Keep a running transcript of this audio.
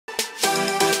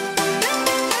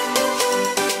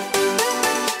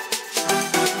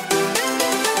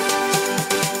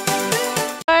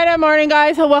morning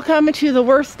guys, welcome to the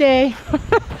worst day.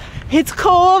 It's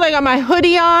cold. I got my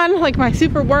hoodie on, like my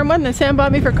super warm one that Sam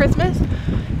bought me for Christmas.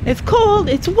 It's cold,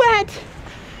 it's wet,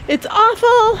 it's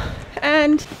awful,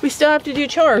 and we still have to do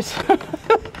chores.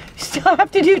 So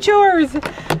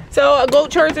goat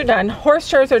chores are done, horse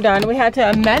chores are done. We had to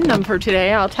amend them for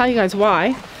today. I'll tell you guys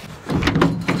why.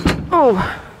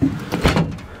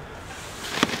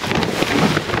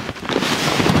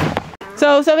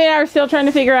 So Sophie and I are still trying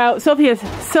to figure out, Sophie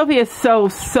is so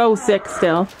sick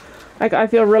still. Like, I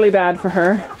feel really bad for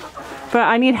her, but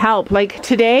I need help. Like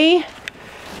today,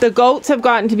 the goats have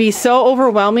gotten to be so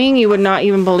overwhelming, you would not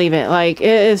even believe it. Like, it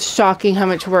is shocking how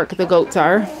much work the goats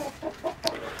are.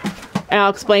 And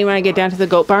I'll explain when I get down to the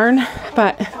goat barn.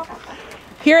 But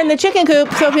here in the chicken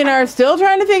coop, Sophie and I are still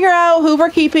trying to figure out who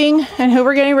we're keeping and who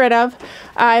we're getting rid of.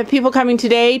 I have people coming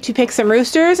today to pick some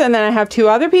roosters, and then I have 2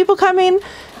 other people coming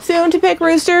soon to pick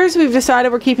roosters. We've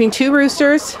decided we're keeping 2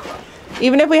 roosters.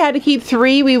 Even if we had to keep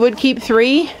 3, we would keep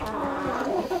 3.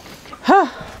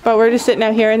 But we're just sitting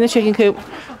out here in the chicken coop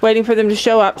waiting for them to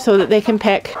show up so that they can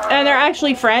pick. And they're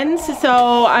actually friends,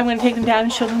 so I'm going to take them down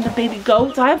and show them the baby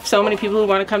goats. I have so many people who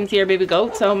want to come see our baby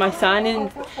goats. So my son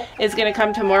is going to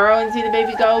come tomorrow and see the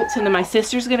baby goats, and then my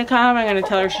sister's going to come. I'm going to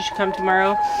tell her she should come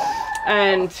tomorrow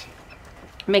and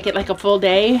make it like a full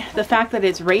day. The fact that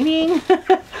it's raining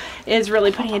is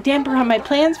really putting a damper on my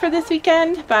plans for this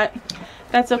weekend, but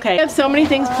that's okay. I have so many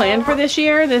things planned for this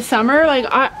year, this summer. Like,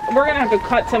 we're gonna have to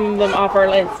cut some of them off our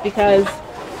list because,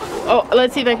 oh,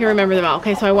 let's see if I can remember them all.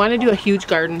 Okay, so I want to do a huge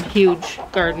garden.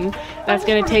 That's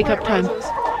gonna take up time.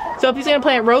 Sophie's gonna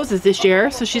plant roses this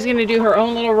year, so she's gonna do her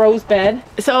own little rose bed.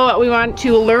 So we want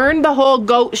to learn the whole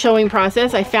goat showing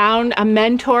process. I found a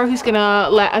mentor who's gonna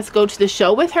let us go to the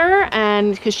show with her,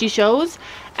 and because she shows,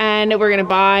 and we're gonna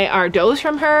buy our does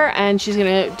from her, and she's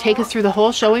gonna take us through the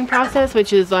whole showing process,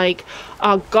 which is like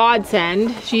a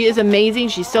godsend. She is amazing.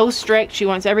 She's so strict. She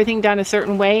wants everything done a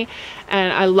certain way,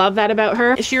 and I love that about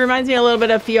her. She reminds me a little bit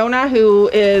of Fiona, who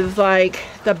is like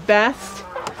the best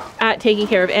at taking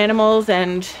care of animals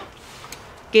and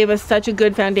gave us such a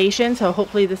good foundation. So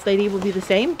hopefully this lady will be the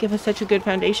same, give us such a good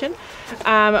foundation.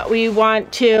 We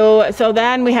want to, so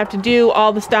then we have to do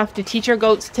all the stuff to teach our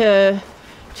goats to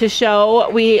show.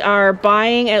 We are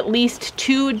buying at least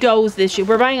 2 does this year.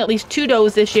 We're buying at least 2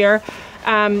 does this year.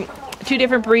 2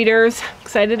 different breeders.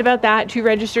 Excited about that. 2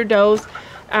 registered does.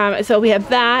 So we have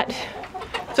that.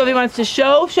 Sophie wants to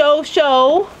show.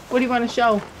 What do you want to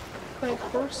show? Like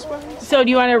horse ones. So do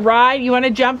you want to ride? You want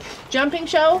to jumping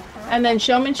show? And then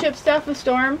showmanship stuff with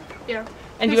Storm? Yeah.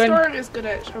 And Storm is good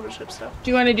at showmanship stuff.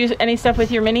 Do you want to do any stuff with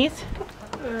your minis?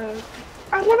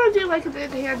 I want to do like an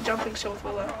in-hand jumping show with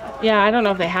Willow. Yeah, I don't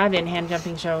know if they have in-hand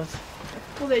jumping shows.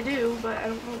 Well, they do, but I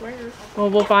don't know where.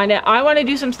 Well, we'll find it. I want to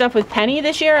do some stuff with Penny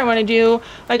this year. I want to do,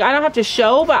 like, I don't have to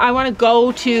show, but I want to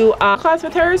go to class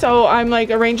with her. So I'm like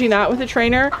arranging that with a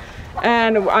trainer.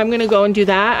 And I'm gonna go and do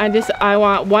that. I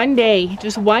want one day,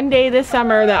 just one day this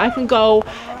summer that I can go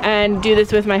and do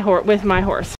this with my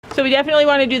horse. So we definitely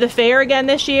want to do the fair again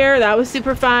this year. That was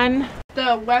super fun.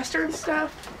 The Western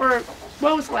stuff, or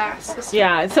what was last?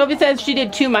 Yeah, Sophie says she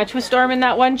did too much with Storm in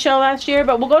that one show last year,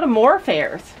 but we'll go to more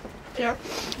fairs. Yeah.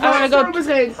 I want to go. Storm was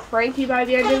getting cranky by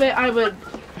the end of it. I would,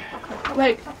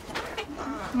 like,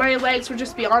 my legs would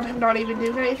just be on him, not even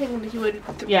doing anything, and he would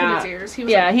put his ears. He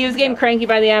was getting cranky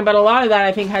by the end, but a lot of that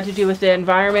I think had to do with the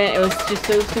environment. It was just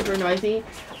so super noisy.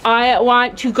 I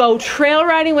want to go trail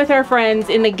riding with our friends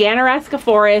in the Ganaraska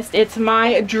Forest. It's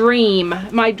my dream.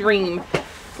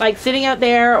 Like, sitting out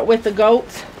there with the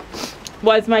goats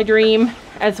was my dream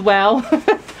as well.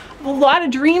 A lot of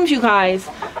dreams, you guys.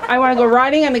 I want to go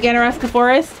riding in the Ganaraska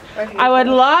Forest. I would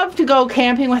love to go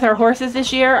camping with our horses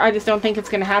this year. I just don't think it's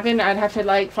going to happen. I'd have to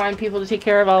like find people to take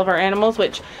care of all of our animals,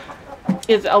 which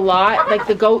is a lot. Like,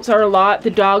 the goats are a lot,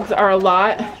 the dogs are a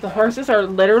lot, the horses are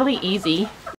literally easy.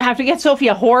 I have to get Sophie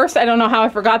a horse. I don't know how I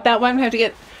forgot that one. I have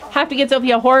to get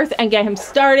Sophie a horse and get him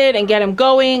started and get him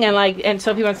going, and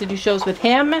Sophie wants to do shows with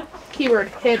him. Keyword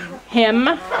him.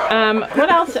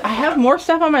 What else? I have more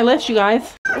stuff on my list, you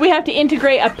guys. We have to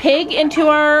integrate a pig into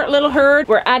our little herd.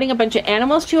 We're adding a bunch of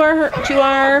animals to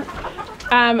our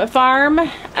farm,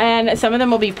 and some of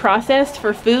them will be processed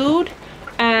for food.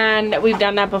 And we've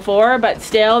done that before, but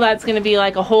still, that's going to be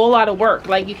like a whole lot of work.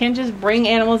 Like, you can't just bring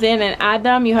animals in and add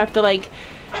them. You have to like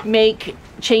make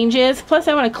changes. Plus,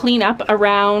 I want to clean up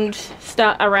around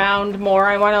more.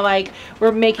 I want to, like,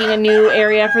 we're making a new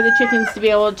area for the chickens to be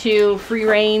able to free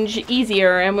range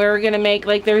easier, and we're gonna make,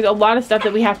 like, there's a lot of stuff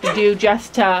that we have to do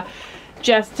just to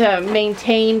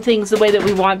maintain things the way that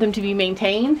we want them to be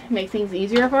maintained, make things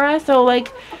easier for us. So,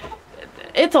 like,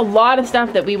 it's a lot of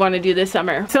stuff that we want to do this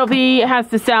summer. Sophie has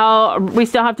to sell, we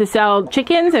still have to sell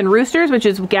chickens and roosters, which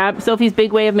is Sophie's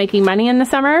big way of making money in the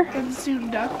summer. And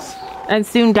soon ducks. And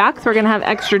soon ducks. We're gonna have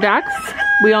extra ducks.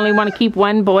 We only want to keep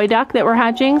one boy duck that we're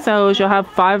hatching, so she'll have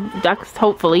 5 ducks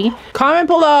hopefully. Comment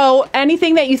below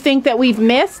anything that you think that we've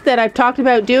missed that I've talked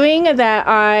about doing that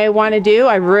I want to do.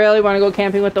 I really want to go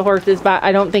camping with the horses, but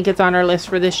I don't think it's on our list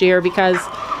for this year because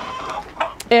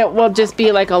it will just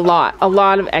be like a lot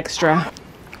of extra.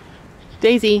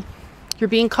 Daisy, you're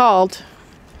being called.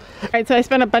 All right, so I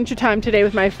spent a bunch of time today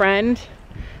with my friends.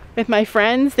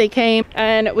 They came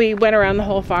and we went around the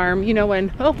whole farm. You know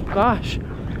when, oh gosh.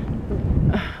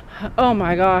 Oh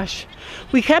my gosh.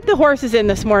 We kept the horses in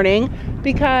this morning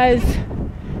because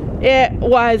it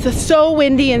was so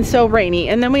windy and so rainy.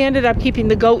 And then we ended up keeping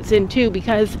the goats in too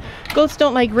because goats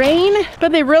don't like rain,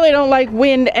 but they really don't like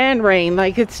wind and rain.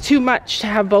 Like it's too much to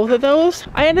have both of those.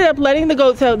 I ended up letting the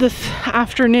goats out this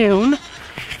afternoon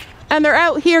and they're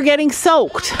out here getting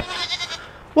soaked.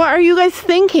 What are you guys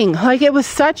thinking? Like it was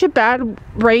such a bad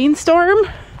rainstorm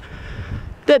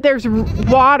that there's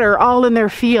water all in their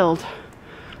field.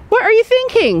 What are you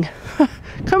thinking?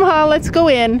 Come on, let's go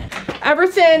in.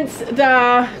 Ever since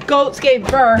the goats gave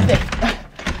birth,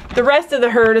 the rest of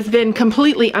the herd has been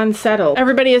completely unsettled.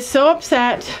 Everybody is so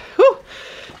upset. Whew,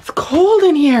 it's cold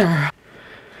in here.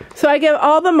 So I give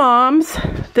all the moms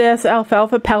this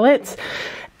alfalfa pellets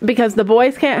because the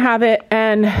boys can't have it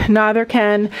and neither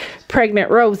can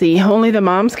pregnant Rosie. Only the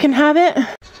moms can have it.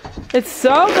 It's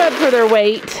so good for their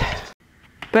weight.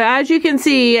 But as you can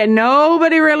see,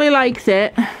 nobody really likes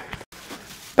it.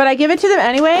 But I give it to them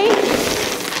anyway.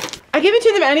 I give it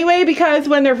to them anyway because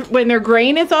when their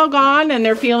grain is all gone and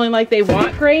they're feeling like they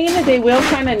want grain, they will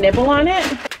kind of nibble on it.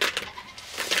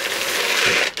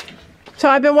 So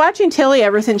I've been watching Tilly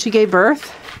ever since she gave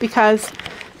birth because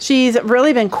she's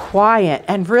really been quiet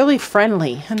and really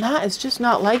friendly, and that is just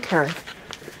not like her.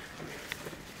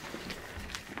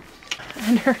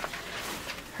 And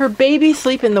her babies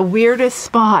sleep in the weirdest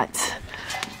spots.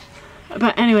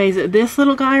 But anyways, this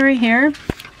little guy right here,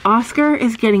 Oscar,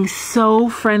 is getting so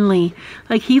friendly.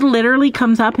 Like he literally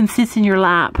comes up and sits in your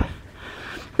lap.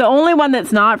 The only one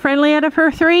that's not friendly out of her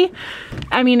 3,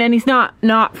 I mean, and he's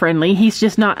not friendly, he's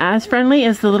just not as friendly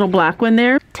as the little black one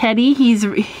there. Teddy, he's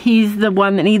the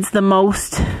one that needs the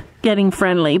most getting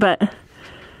friendly, but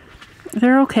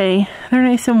they're okay. They're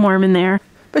nice and warm in there.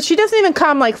 But she doesn't even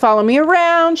come like follow me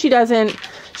around. She doesn't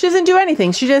do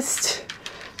anything.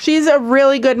 She's a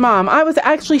really good mom. I was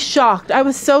actually shocked. I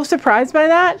was so surprised by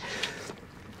that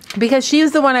because she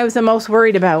was the one I was the most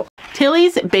worried about.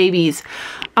 Tilly's babies,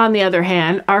 on the other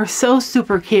hand, are so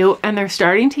super cute and they're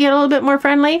starting to get a little bit more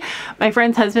friendly. My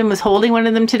friend's husband was holding one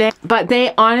of them today, but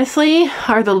they honestly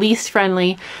are the least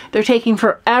friendly. They're taking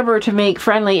forever to make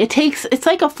friendly. It's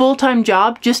like a full-time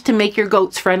job just to make your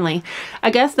goats friendly. I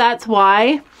guess that's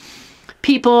why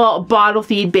people bottle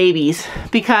feed babies,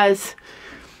 because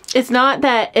it's not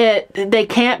that they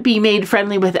can't be made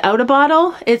friendly without a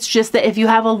bottle. It's just that if you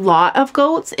have a lot of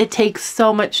goats, it takes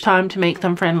so much time to make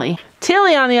them friendly.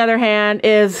 Tilly, on the other hand,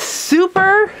 is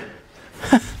super,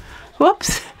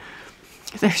 whoops,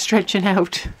 they're stretching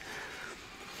out.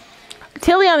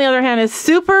 Tilly, on the other hand, is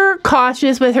super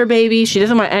cautious with her baby. She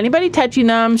doesn't want anybody touching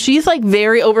them. She's like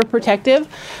very overprotective,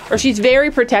 or she's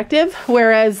very protective,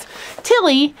 whereas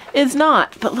Tilly is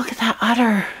not. But look at that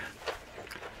udder.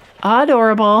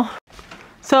 Adorable.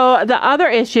 So the other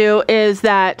issue is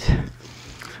that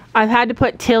I've had to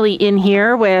put Tilly in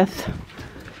here with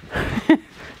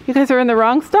you guys are in the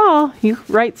wrong stall. You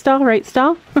right stall.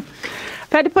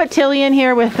 I've had to put Tilly in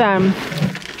here with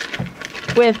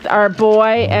our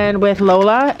boy and with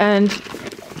Lola, and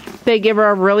they give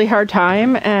her a really hard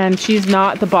time and she's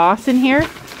not the boss in here.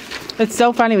 It's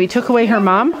so funny. We took away her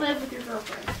mom.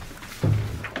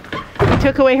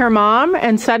 Took away her mom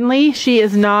and suddenly she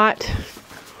is not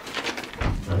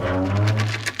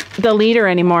the leader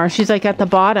anymore. She's like at the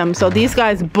bottom. So these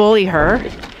guys bully her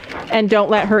and don't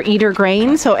let her eat her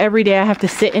grain. So every day I have to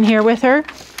sit in here with her,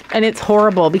 and it's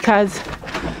horrible because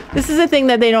this is the thing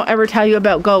that they don't ever tell you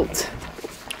about goats.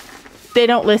 They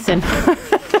don't listen.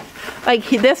 Like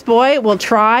this boy will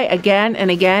try again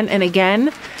and again and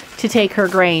again to take her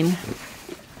grain.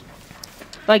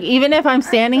 Like even if I'm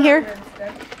standing here.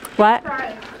 What?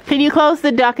 Can you close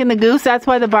the duck and the goose? That's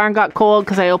why the barn got cold,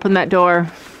 because I opened that door.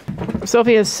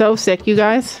 Sophie is so sick, you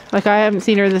guys. Like I haven't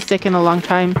seen her this sick in a long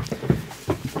time.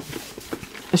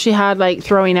 She had like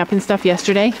throwing up and stuff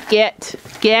yesterday. She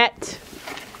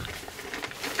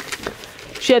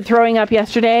had throwing up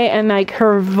yesterday and like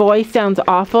her voice sounds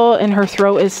awful and her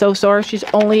throat is so sore. She's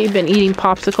only been eating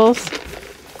popsicles.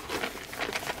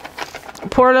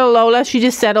 Poor little Lola, she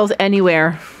just settles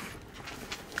anywhere.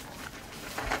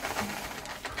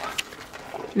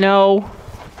 No.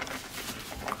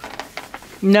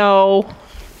 No.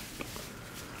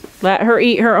 Let her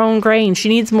eat her own grain. She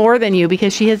needs more than you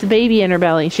because she has a baby in her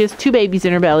belly. She has 2 babies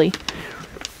in her belly.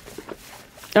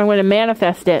 I'm going to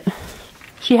manifest it.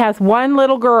 She has 1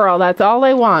 little girl. That's all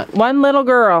I want. 1 little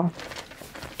girl.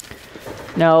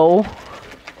 No.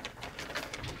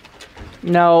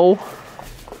 No.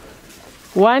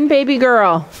 1 baby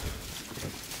girl.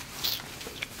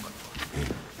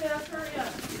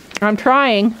 I'm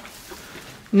trying.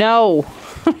 No.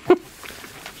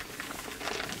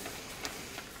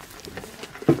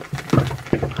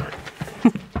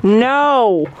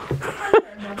 No.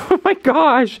 Oh my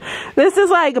gosh. This is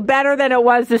like better than it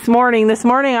was this morning. This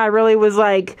morning I really was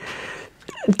like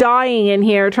dying in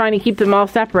here trying to keep them all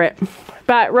separate.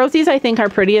 But Rosie's, I think, our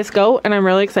prettiest goat, and I'm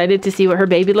really excited to see what her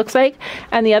baby looks like.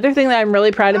 And the other thing that I'm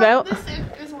really proud about... This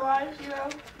is alive, you know?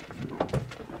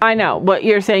 I know. What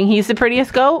you're saying, he's the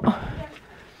prettiest goat?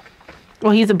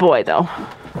 Well, he's a boy, though.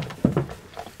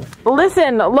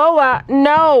 Listen, Lola,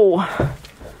 no.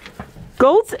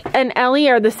 Goats and Ellie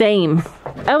are the same.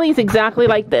 Ellie's exactly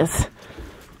like this.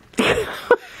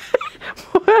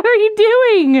 What are you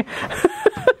doing?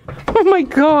 Oh my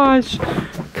gosh.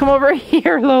 Come over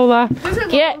here, Lola.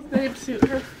 Get. Lola's name suit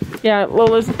her? Yeah,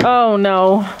 Lola's. Oh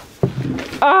no.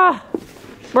 Ah.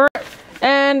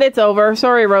 And it's over.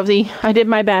 Sorry, Rosie. I did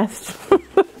my best.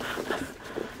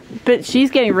 But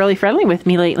she's getting really friendly with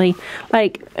me lately.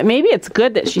 Like, maybe it's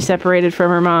good that she's separated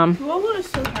from her mom. Lola is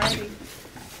so tiny.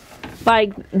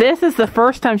 Like, this is the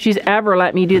first time she's ever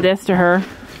let me do this to her.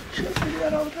 She does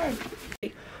that all the time.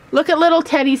 Look at little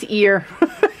Teddy's ear.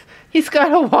 He's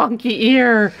got a wonky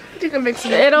ear. I think it makes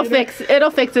it It'll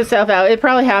fix itself out. It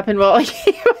probably happened while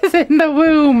he was in the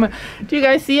womb. Do you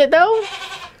guys see it though?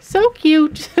 So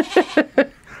cute.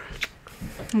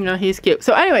 No, he's cute.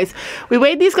 So anyways, we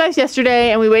weighed these guys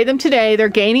yesterday and we weighed them today. They're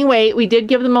gaining weight. We did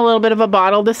give them a little bit of a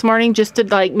bottle this morning just to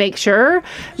like make sure.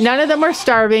 None of them are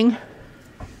starving.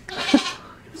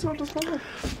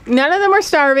 None of them are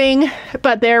starving,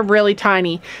 but they're really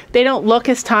tiny. They don't look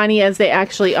as tiny as they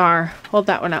actually are. Hold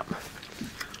that one up.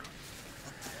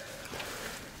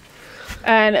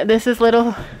 And this is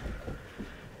little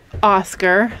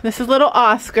Oscar. This is little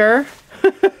Oscar.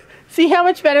 See how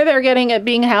much better they're getting at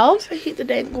being held? I hate the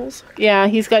dangles. Yeah,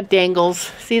 he's got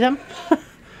dangles. See them?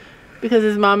 Because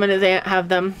his mom and his aunt have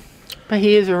them. But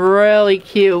he is really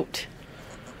cute.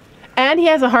 And he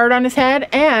has a heart on his head,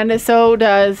 and so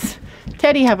does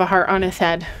Teddy have a heart on his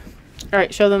head. All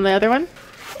right, show them the other one.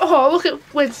 Oh, look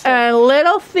at Winston. And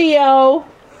little Theo.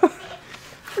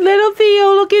 Little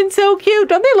Theo looking so cute.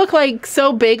 Don't they look like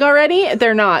so big already?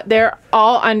 They're not. They're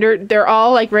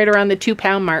all like right around the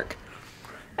 2-pound mark.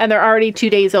 And they're already 2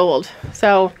 days old.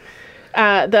 So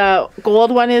the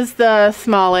gold one is the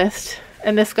smallest,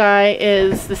 and this guy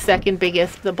is the second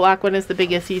biggest. The black one is the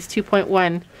biggest. He's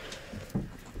 2.1.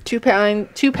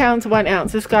 2 pounds 1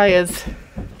 ounce. This guy is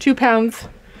 2 pounds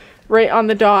right on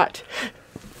the dot.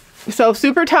 So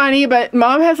super tiny, but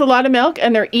mom has a lot of milk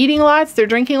and they're eating lots, they're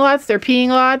drinking lots, they're peeing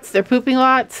lots, they're pooping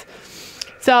lots.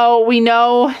 So we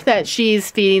know that she's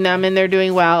feeding them and they're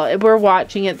doing well. We're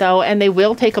watching it though, and they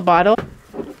will take a bottle.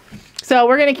 So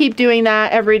we're going to keep doing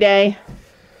that every day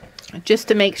just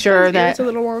to make sure that it's a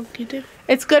little wonky too.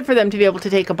 It's good for them to be able to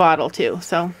take a bottle too.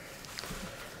 So,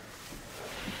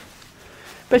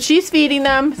 but she's feeding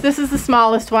them. This is the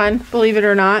smallest one, believe it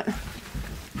or not.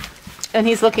 And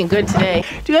he's looking good today.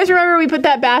 Do you guys remember we put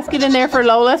that basket in there for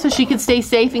Lola so she could stay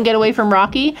safe and get away from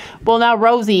Rocky? Well, now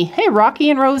Rosie. Hey, Rocky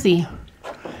and Rosie.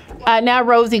 Now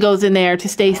Rosie goes in there to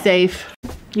stay safe.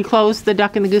 You close the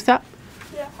duck and the goose up?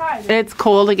 Yeah, hi. It's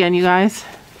cold again, you guys.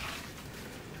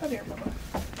 Come here, Mama.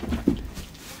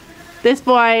 This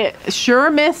boy sure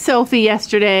missed Sophie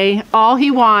yesterday. All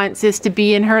he wants is to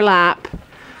be in her lap.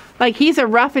 Like, he's a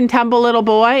rough and tumble little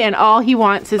boy, and all he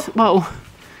wants is, whoa.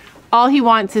 All he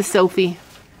wants is Sophie.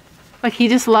 Like, he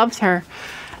just loves her.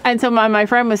 And so my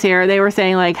friend was here. They were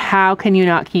saying, like, how can you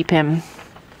not keep him?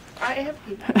 I am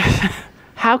keeping him.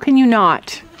 How can you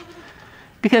not?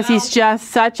 Because he's just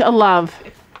such a love.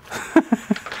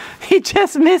 He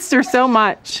just missed her so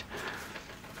much.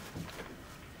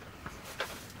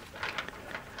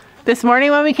 This morning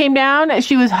when we came down,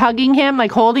 she was hugging him,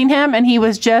 like holding him, and he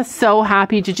was just so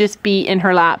happy to just be in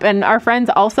her lap. And our friends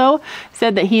also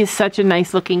said that he is such a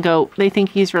nice looking goat. They think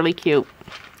he's really cute.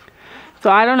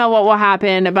 So I don't know what will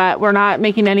happen, but we're not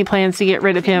making any plans to get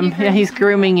rid of him. Yeah, he's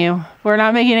grooming you. We're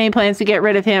not making any plans to get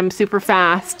rid of him super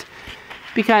fast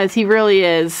because he really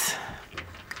is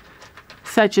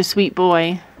such a sweet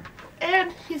boy.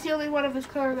 And he's He's the only one of this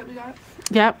color that we got.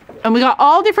 Yep. And we got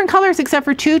all different colors except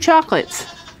for 2 chocolates.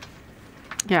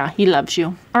 Yeah, he loves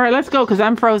you. All right, let's go because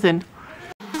I'm frozen.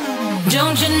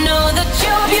 Don't you know that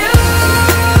you're beautiful?